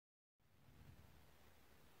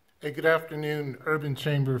Hey, good afternoon, Urban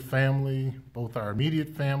Chamber family, both our immediate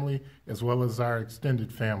family as well as our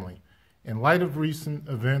extended family. In light of recent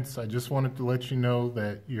events, I just wanted to let you know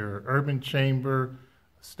that your Urban Chamber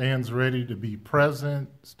stands ready to be present,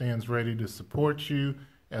 stands ready to support you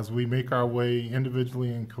as we make our way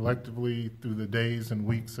individually and collectively through the days and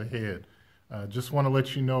weeks ahead. Just want to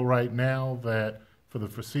let you know right now that for the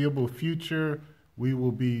foreseeable future, we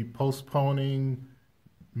will be postponing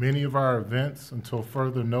many of our events until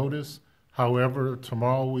further notice. However,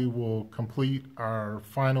 tomorrow we will complete our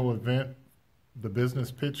final event, the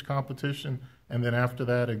business pitch competition, and then after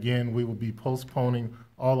that, again, we will be postponing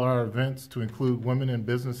all our events to include Women in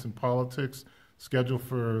Business and Politics, scheduled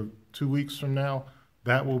for 2 weeks from now.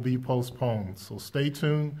 That will be postponed. So stay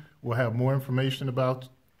tuned. We'll have more information about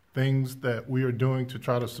things that we are doing to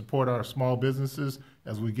try to support our small businesses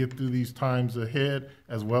as we get through these times ahead,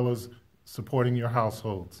 as well as supporting your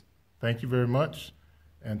households. Thank you very much,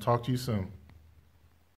 and talk to you soon.